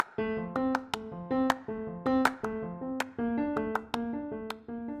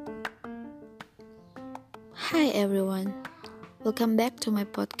Hi everyone, welcome back to my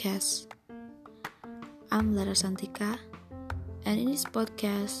podcast. I'm Lara Santika, and in this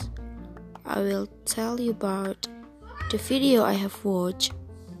podcast, I will tell you about the video I have watched.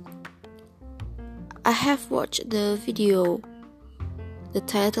 I have watched the video. The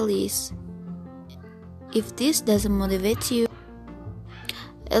title is "If This Doesn't Motivate You."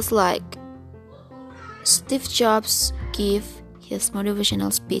 It's like Steve Jobs give his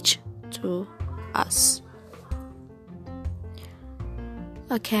motivational speech to us.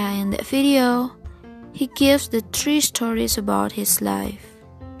 Okay, in the video, he gives the 3 stories about his life.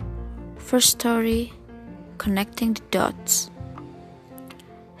 First story, connecting the dots.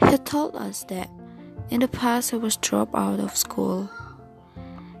 He told us that in the past he was dropped out of school.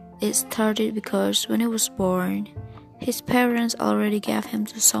 It started because when he was born, his parents already gave him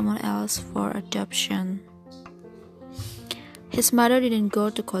to someone else for adoption. His mother didn't go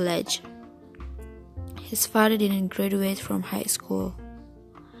to college. His father didn't graduate from high school.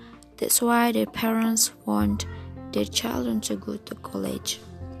 That's why their parents want their children to go to college.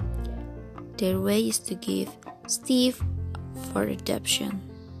 Their way is to give Steve for adoption.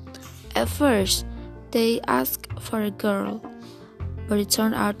 At first, they asked for a girl, but it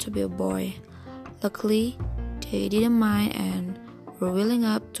turned out to be a boy. Luckily, they didn't mind and were willing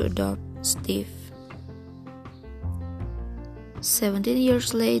up to adopt Steve. 17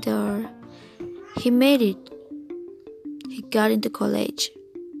 years later, he made it. He got into college.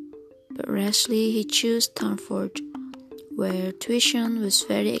 But rashly he chose Stanford, where tuition was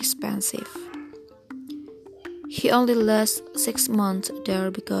very expensive. He only lasted 6 months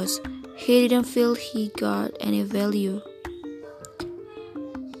there because he didn't feel he got any value.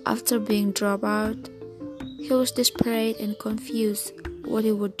 After being dropped out, he was desperate and confused what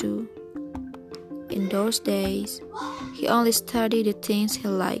he would do. In those days, he only studied the things he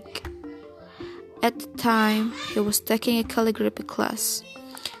liked. At the time, he was taking a calligraphy class.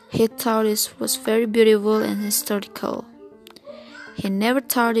 He thought it was very beautiful and historical. He never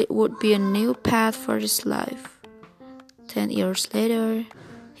thought it would be a new path for his life. 10 years later,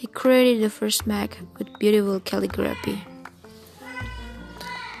 he created the first Mac with beautiful calligraphy.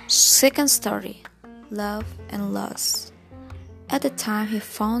 Second story, love and loss. At the time, he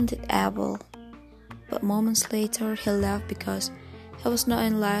founded Apple, but moments later, he left because he was not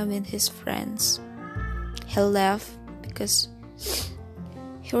in line with his friends. He left because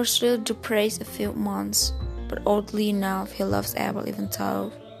he was really depressed a few months, but oddly enough, he loves Apple even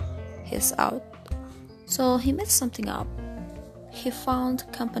though he's out. So he made something up. He found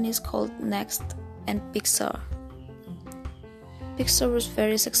companies called Next and Pixar. Pixar was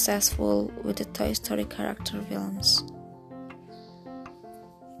very successful with the Toy Story character films,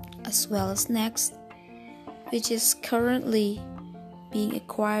 as well as Next, which is currently being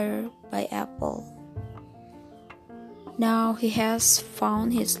acquired by Apple. Now he has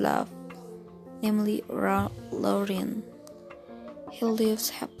found his love, namely Lauren. He lives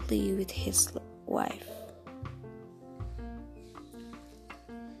happily with his wife.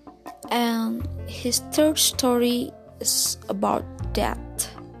 And his third story is about death.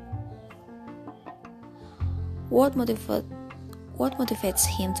 What motivates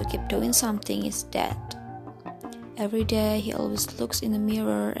him to keep doing something is death. Every day he always looks in the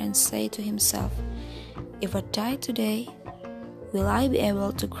mirror and says to himself, if I die today, will I be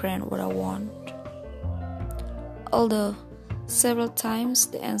able to grant what I want? Although several times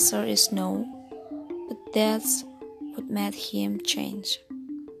the answer is no, but that's what made him change.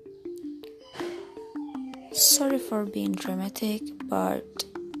 Sorry for being dramatic, but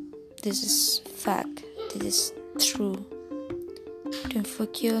this is fact, this is true. Don't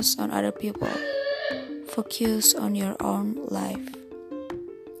focus on other people, focus on your own life.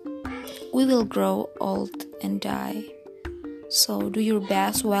 We will grow old and die, so do your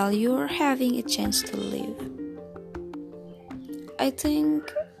best while you're having a chance to live. I think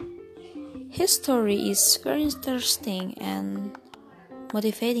his story is very interesting and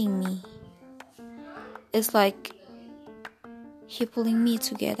motivating me. It's like he pulling me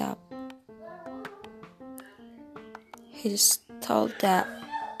to get up. He just told that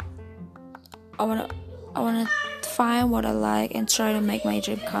I wanna find what I like and try to make my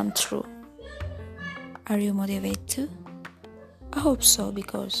dream come true. Are you motivated too? I hope so,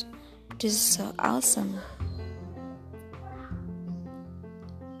 because this is so awesome.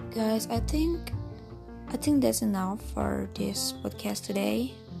 Guys, I think that's enough for this podcast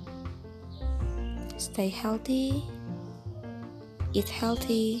today. Stay healthy, eat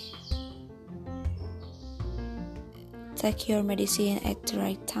healthy, take your medicine at the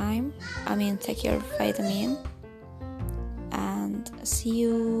right time. Take your vitamin. And see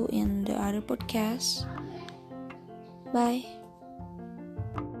you in the other podcast. Bye.